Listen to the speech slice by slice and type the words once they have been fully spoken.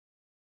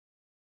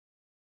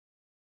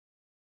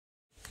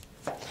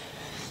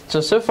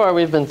So far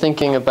we've been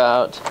thinking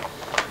about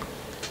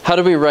how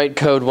do we write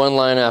code one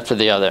line after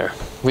the other.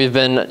 We've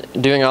been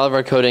doing all of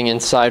our coding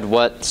inside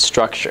what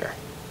structure?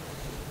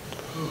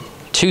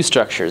 Two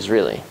structures,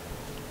 really.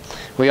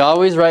 We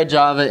always write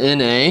Java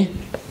in a...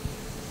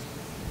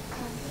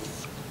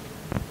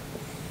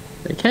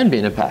 They can be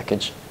in a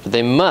package, but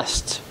they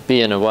must be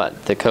in a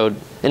what? The code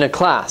in a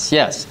class,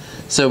 yes.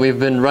 So we've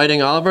been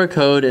writing all of our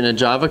code in a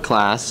Java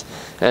class,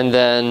 and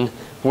then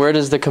where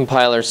does the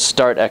compiler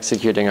start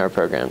executing our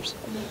programs?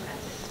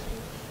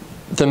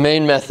 The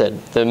main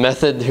method. The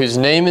method whose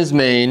name is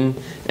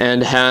main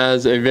and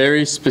has a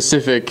very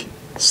specific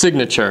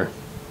signature.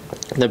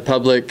 The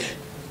public,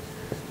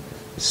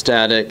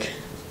 static,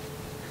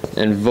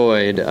 and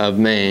void of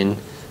main,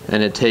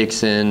 and it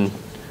takes in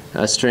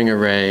a string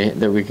array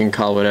that we can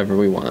call whatever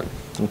we want.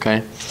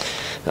 Okay?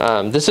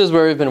 This is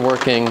where we've been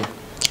working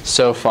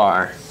so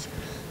far.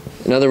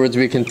 In other words,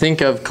 we can think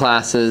of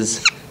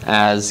classes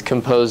as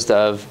composed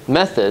of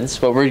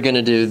methods. What we're going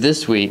to do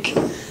this week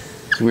is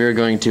we're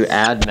going to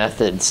add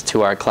methods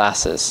to our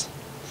classes.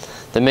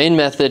 The main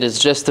method is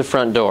just the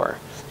front door.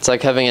 It's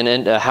like having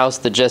a house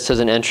that just has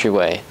an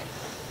entryway.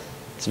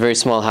 It's a very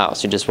small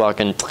house. You just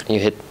walk in, you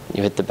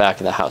hit the back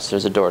of the house.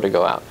 There's a door to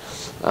go out.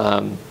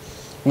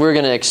 We're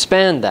going to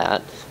expand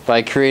that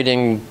by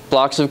creating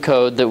blocks of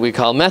code that we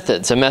call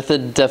methods. A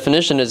method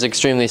definition is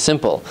extremely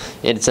simple.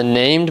 It's a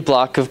named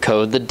block of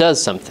code that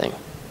does something.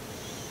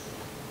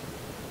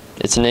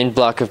 It's a named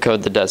block of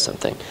code that does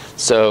something.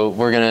 So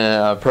we're going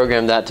to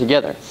program that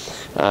together.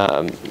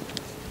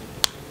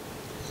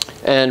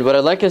 And what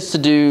I'd like us to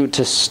do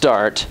to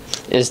start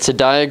is to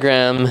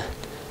diagram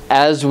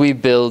as we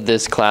build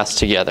this class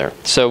together.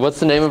 So what's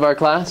the name of our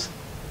class?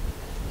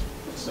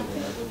 Simple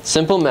method.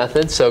 Simple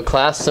method. So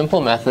class simple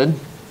method.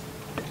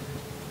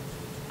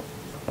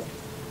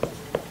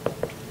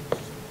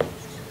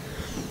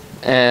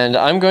 And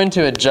I'm going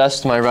to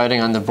adjust my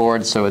writing on the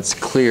board so it's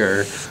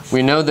clear.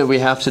 We know that we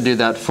have to do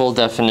that full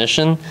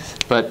definition,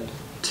 but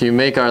to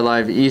make our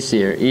life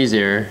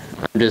easier,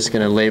 I'm just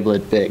going to label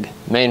it big.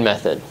 Main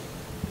method.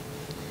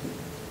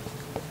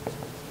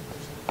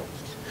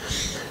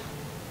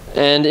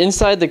 And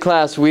inside the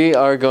class, we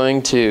are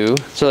going to,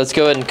 so let's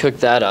go ahead and cook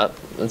that up.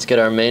 Let's get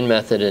our main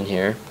method in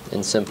here,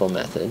 in simple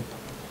method.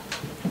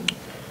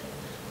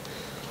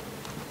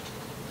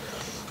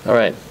 All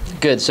right,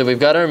 good. So we've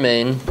got our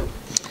main.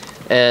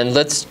 And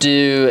let's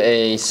do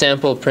a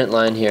sample print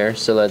line here.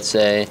 So let's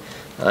say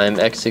I'm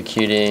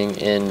executing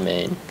in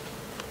main.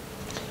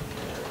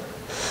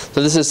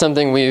 So this is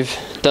something we've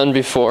done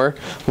before.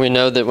 We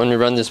know that when we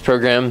run this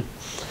program,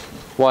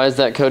 why is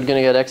that code going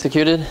to get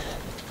executed?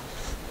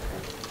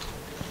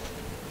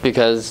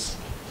 Because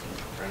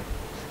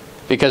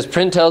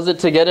print tells it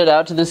to get it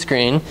out to the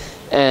screen,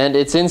 and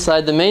it's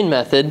inside the main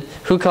method.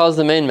 Who calls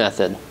the main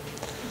method?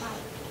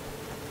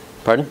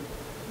 Pardon?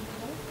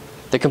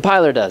 The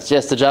compiler does.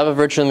 Yes, the Java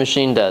virtual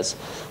machine does.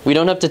 We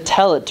don't have to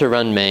tell it to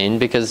run main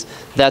because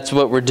that's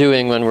what we're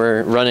doing when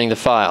we're running the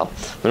file.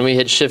 When we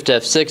hit Shift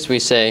F6, we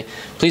say,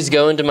 please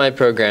go into my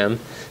program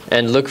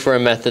and look for a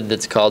method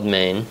that's called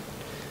main.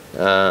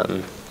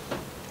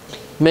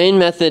 Main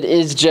method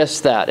is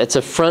just that. It's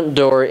a front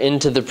door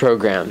into the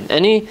program.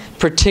 Any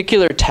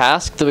particular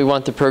task that we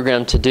want the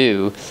program to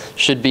do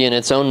should be in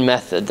its own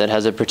method that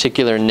has a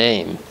particular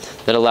name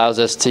that allows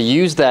us to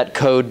use that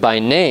code by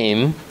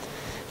name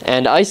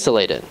and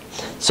isolate it.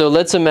 So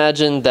let's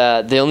imagine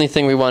that the only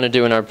thing we want to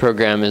do in our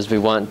program is we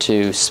want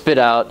to spit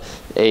out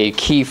a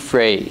key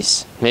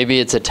phrase. Maybe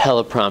it's a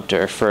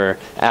teleprompter for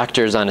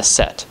actors on a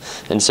set.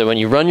 And so when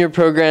you run your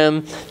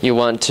program, you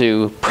want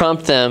to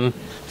prompt them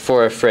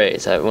for a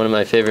phrase. One of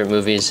my favorite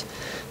movies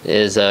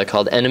is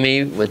called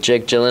Enemy with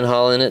Jake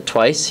Gyllenhaal in it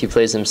twice. He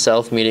plays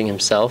himself meeting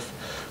himself,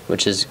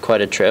 which is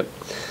quite a trip.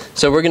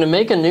 So we're going to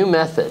make a new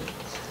method.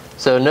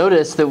 So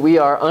notice that we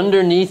are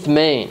underneath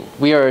main.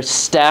 We are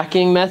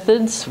stacking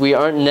methods. We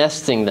aren't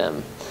nesting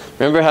them.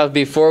 Remember how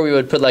before we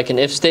would put like an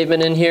if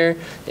statement in here?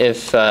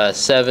 If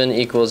 7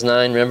 equals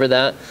 9, remember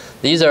that?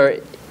 These are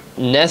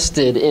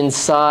nested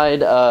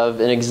inside of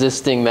an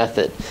existing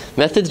method.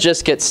 Methods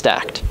just get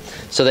stacked.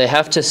 So they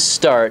have to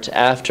start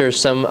after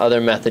some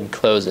other method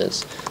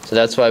closes. So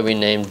that's why we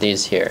named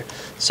these here.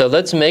 So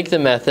let's make the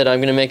method. I'm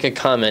going to make a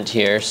comment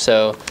here.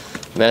 So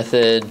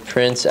method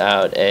prints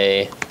out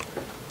a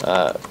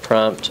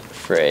prompt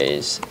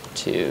phrase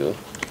to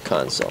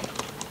console.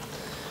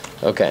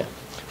 Okay.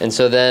 And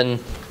so then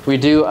we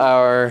do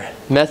our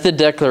method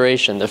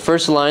declaration. The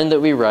first line that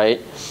we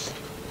write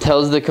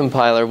tells the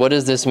compiler, what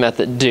does this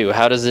method do?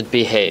 How does it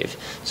behave?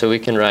 So we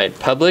can write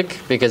public,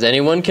 because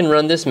anyone can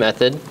run this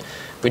method.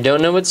 We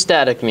don't know what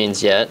static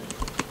means yet.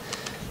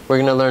 We're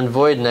going to learn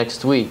void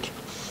next week.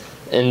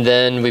 And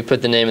then we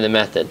put the name of the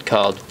method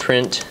called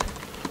print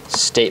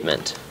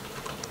statement.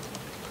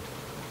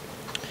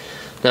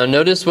 Now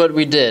notice what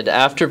we did.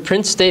 After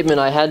print statement,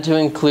 I had to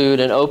include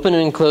an open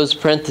and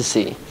closed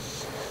parenthesis.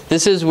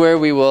 This is where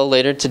we will,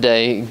 later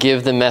today,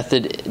 give the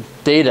method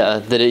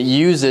data that it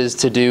uses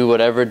to do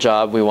whatever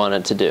job we want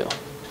it to do.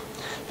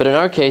 But in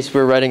our case,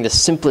 we're writing the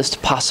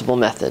simplest possible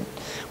method.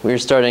 we're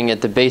starting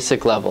at the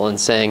basic level and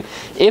saying,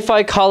 if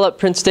I call up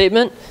print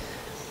statement,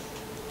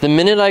 the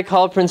minute I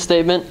call print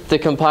statement, the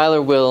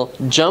compiler will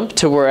jump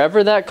to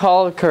wherever that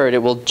call occurred. It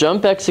will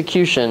jump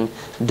execution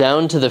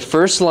down to the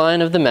first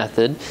line of the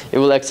method. It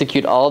will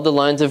execute all the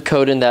lines of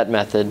code in that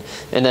method,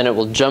 and then it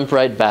will jump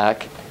right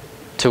back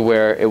to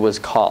where it was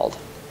called.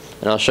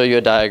 And I'll show you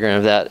a diagram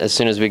of that as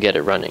soon as we get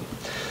it running.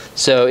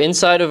 So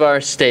inside of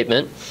our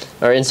statement,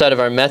 or inside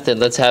of our method,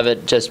 let's have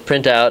it just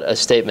print out a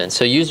statement.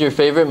 So use your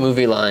favorite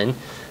movie line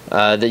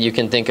that you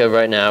can think of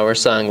right now, or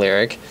song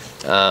lyric.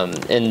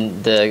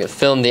 In the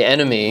film The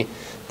Enemy,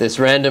 this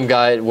random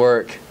guy at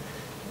work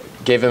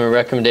gave him a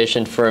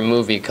recommendation for a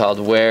movie called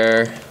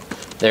Where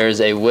There's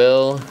a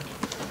Will,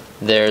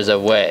 There's a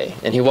Way.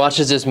 And he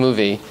watches this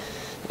movie,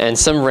 and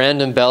some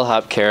random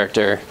bellhop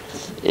character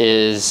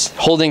is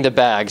holding the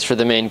bags for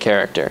the main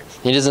character.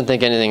 He doesn't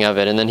think anything of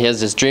it, and then he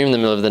has this dream in the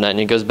middle of the night, and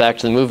he goes back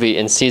to the movie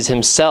and sees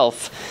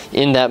himself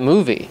in that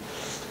movie.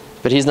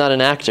 But he's not an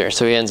actor,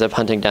 so he ends up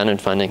hunting down and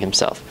finding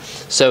himself.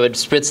 So it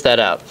spits that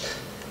out.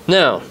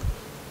 Now,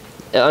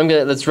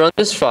 let's run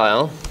this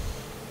file.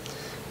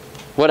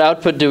 What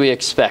output do we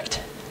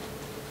expect?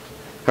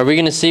 Are we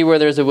going to see where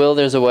there's a will,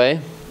 there's a way?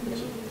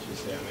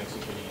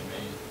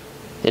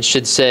 It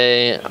should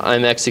say,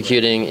 I'm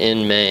executing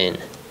in main.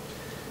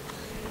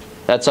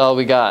 That's all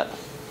we got.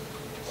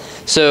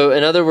 So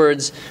in other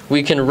words,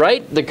 we can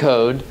write the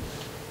code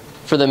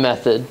for the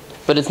method,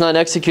 but it's not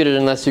executed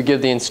unless you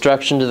give the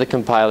instruction to the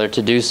compiler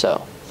to do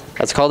so.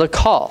 That's called a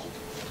call,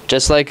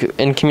 just like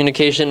in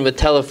communication with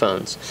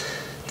telephones.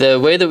 The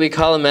way that we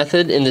call a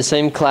method in the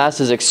same class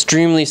is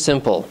extremely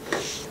simple.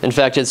 In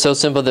fact, it's so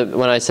simple that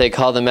when I say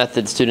call the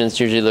method, students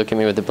usually look at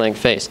me with a blank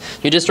face.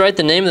 You just write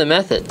the name of the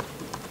method.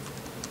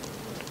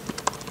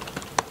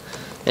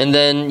 And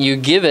then you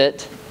give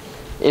it,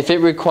 if it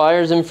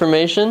requires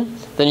information,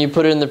 then you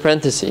put it in the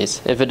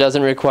parentheses. If it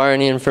doesn't require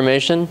any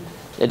information,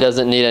 it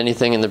doesn't need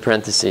anything in the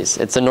parentheses.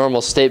 It's a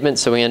normal statement,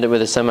 so we end it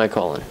with a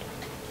semicolon.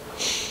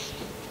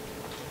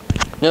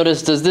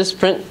 Notice, does this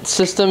print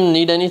system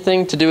need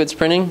anything to do its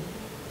printing?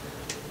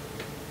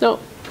 No,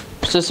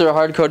 it's just a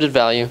hard-coded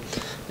value.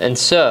 And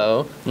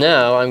so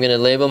now I'm going to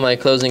label my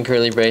closing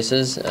curly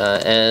braces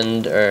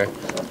or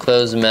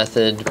close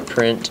method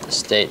print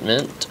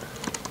statement.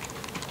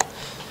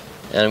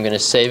 And I'm going to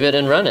save it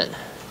and run it.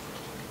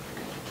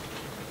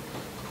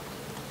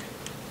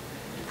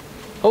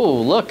 Oh,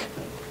 look.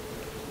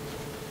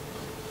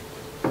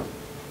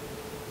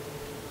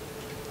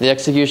 The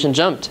execution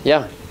jumped,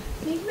 yeah.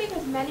 So you can make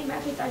as many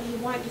methods as you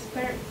want, just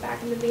put it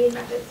back in the main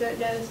method so it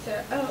knows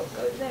to, oh,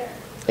 go there.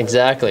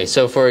 Exactly.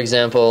 So for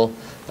example,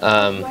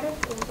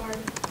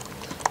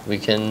 we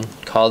can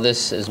call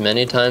this as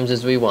many times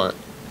as we want.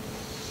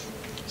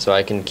 So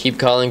I can keep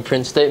calling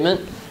print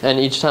statement, and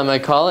each time I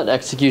call it,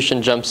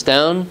 execution jumps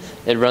down,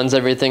 it runs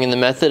everything in the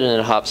method, and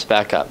it hops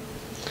back up.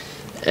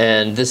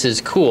 And this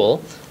is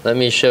cool. Let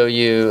me show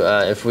you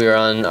if we are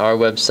on our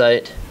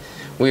website.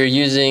 We are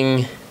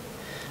using,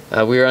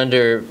 we are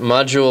under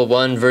Module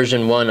 1,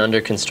 Version 1 under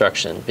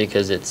construction,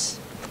 because it's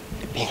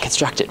being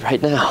constructed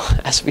right now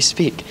as we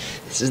speak.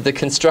 This is the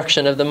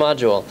construction of the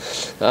module.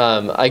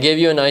 I gave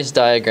you a nice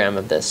diagram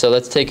of this, so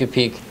let's take a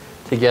peek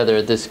together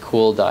at this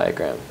cool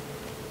diagram.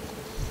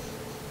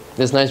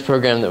 This nice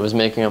program that was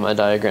making all my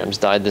diagrams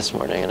died this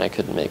morning, and I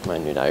couldn't make my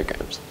new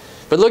diagrams.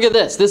 But look at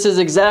this. This is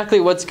exactly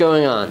what's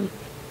going on.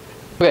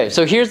 Okay,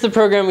 so here's the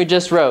program we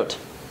just wrote.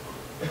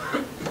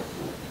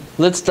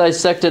 Let's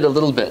dissect it a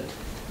little bit.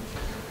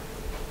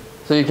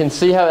 So you can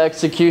see how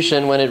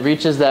execution, when it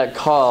reaches that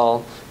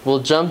call, will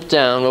jump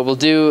down. What we'll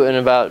do in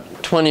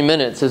about 20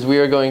 minutes is we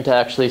are going to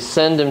actually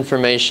send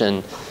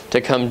information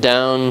to come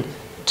down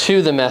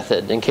to the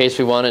method in case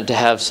we wanted to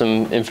have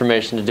some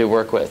information to do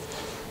work with.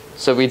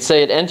 So we'd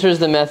say it enters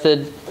the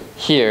method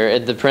here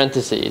at the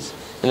parentheses,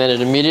 and then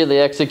it immediately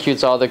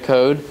executes all the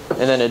code,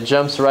 and then it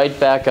jumps right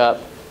back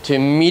up to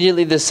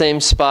immediately the same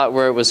spot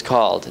where it was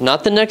called.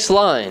 Not the next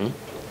line,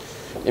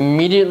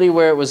 immediately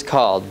where it was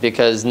called,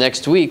 because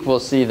next week we'll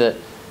see that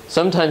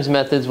sometimes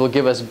methods will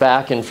give us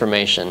back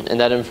information, and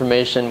that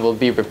information will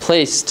be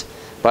replaced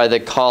by the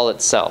call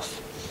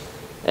itself.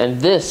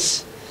 And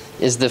this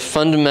is the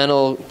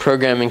fundamental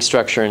programming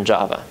structure in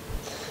Java.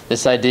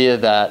 This idea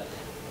that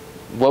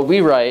what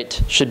we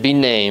write should be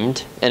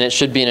named, and it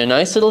should be in a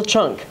nice little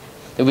chunk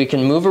that we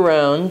can move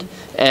around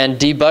and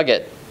debug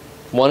it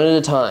one at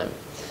a time.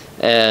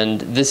 And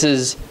this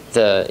is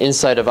the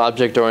insight of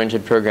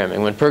object-oriented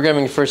programming. When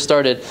programming first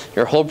started,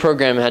 your whole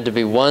program had to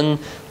be one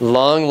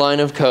long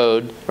line of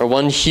code or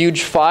one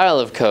huge file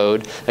of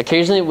code.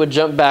 Occasionally it would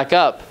jump back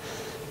up,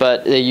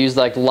 but they used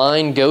like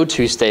line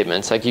go-to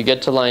statements. Like you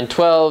get to line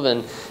 12,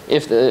 and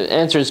if the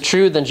answer is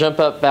true, then jump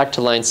up back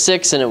to line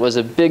 6, and it was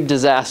a big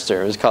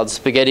disaster. It was called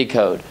spaghetti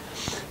code.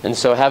 And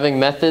so having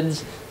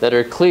methods that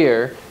are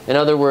clear, in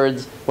other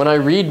words, when I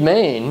read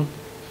main,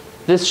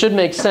 this should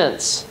make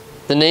sense.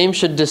 The name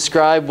should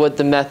describe what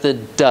the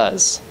method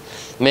does.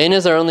 Main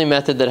is our only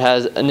method that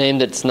has a name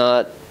that's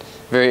not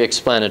very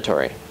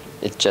explanatory.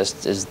 It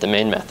just is the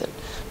main method.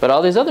 But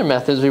all these other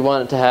methods, we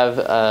want it to have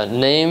a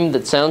name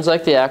that sounds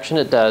like the action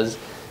it does.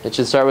 It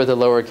should start with a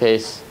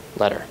lowercase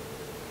letter.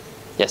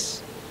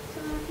 Yes? So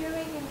if you're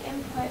making an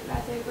input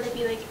method, would it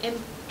be like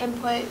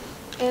input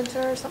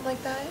answer or something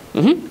like that?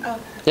 Mm-hmm. Oh.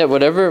 Yeah,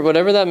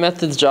 whatever that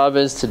method's job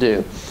is to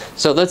do.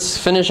 So let's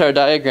finish our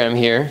diagram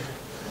here.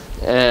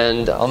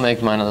 And I'll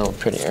make mine a little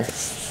prettier.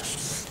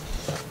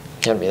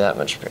 Can't be that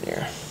much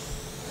prettier.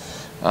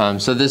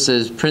 So this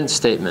is print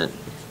statement.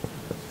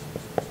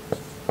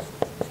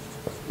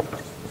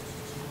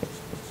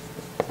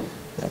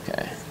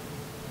 Okay.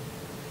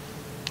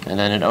 And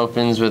then it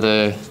opens with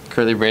a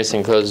curly brace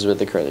and closes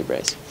with a curly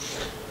brace.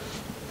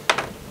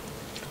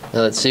 Now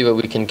let's see what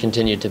we can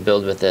continue to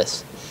build with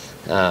this.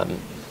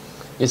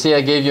 You see,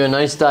 I gave you a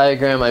nice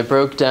diagram. I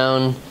broke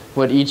down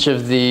what each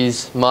of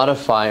these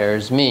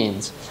modifiers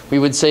means. We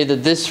would say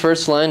that this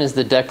first line is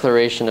the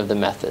declaration of the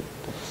method.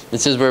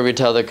 This is where we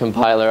tell the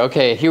compiler,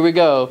 okay, here we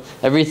go.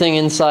 Everything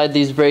inside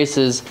these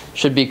braces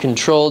should be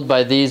controlled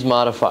by these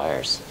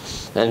modifiers.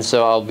 And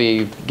so I'll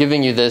be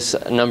giving you this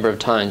a number of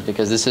times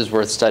because this is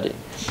worth studying,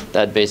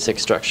 that basic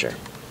structure.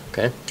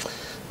 Okay.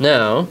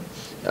 Now,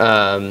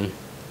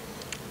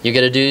 you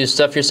got to do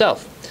stuff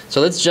yourself. So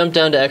let's jump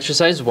down to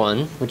exercise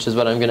 1, which is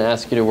what I'm going to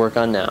ask you to work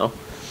on now.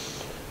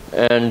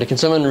 And can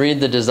someone read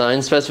the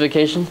design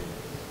specification?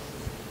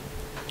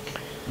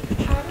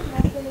 Add a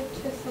method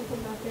to a simple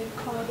method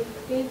called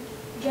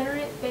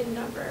generate big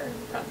number,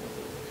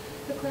 parentheses.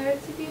 Declare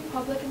it to be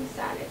public and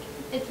static.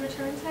 Its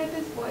return type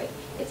is void.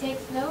 It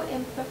takes no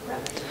input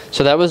parameter.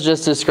 So that was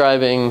just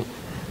describing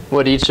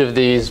what each of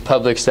these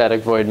public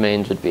static void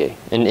mains would be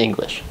in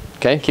English.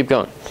 Okay, keep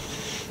going.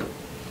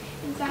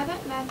 Inside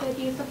that method,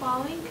 use the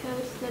following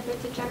code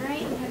snippet to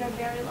generate and hit a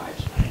very large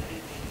number.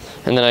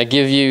 And then I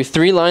give you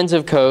 3 lines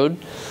of code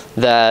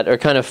that are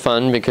kind of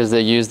fun because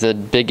they use the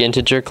big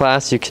integer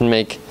class. You can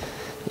make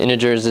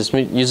integers. It's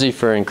usually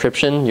for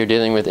encryption. You're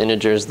dealing with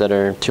integers that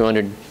are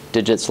 200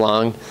 digits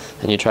long,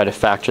 and you try to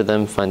factor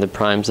them, find the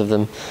primes of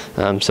them.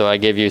 So I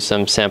gave you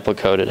some sample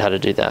code at how to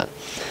do that.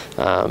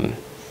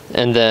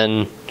 And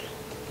then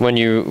when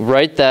you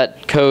write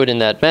that code in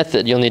that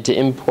method, you'll need to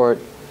import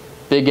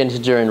big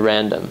integer and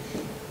random.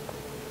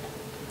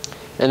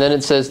 And then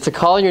it says to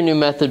call your new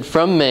method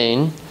from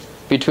main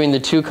between the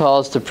 2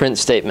 calls to print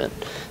statement.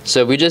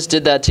 So we just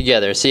did that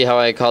together. See how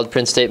I called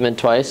print statement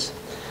twice?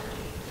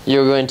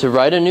 You're going to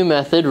write a new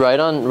method right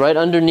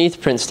underneath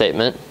print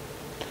statement,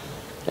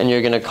 and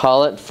you're going to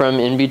call it from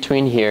in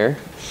between here,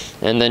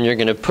 and then you're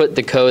going to put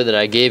the code that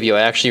I gave you.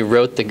 I actually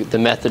wrote the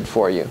method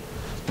for you.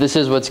 This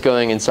is what's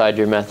going inside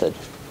your method.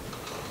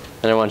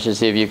 And I want you to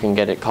see if you can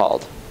get it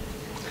called.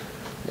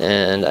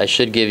 And I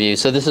should give you,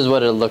 so this is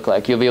what it'll look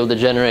like. You'll be able to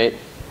generate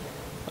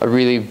a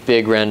really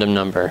big random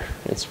number.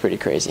 It's pretty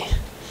crazy.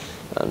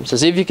 So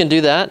see if you can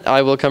do that.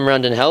 I will come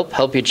around and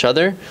help each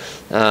other.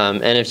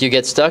 And if you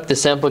get stuck, the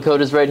sample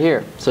code is right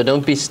here. So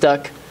don't be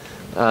stuck.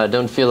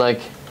 Don't feel like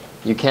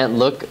you can't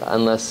look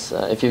unless,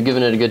 if you've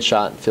given it a good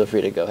shot, feel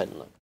free to go ahead and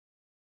look.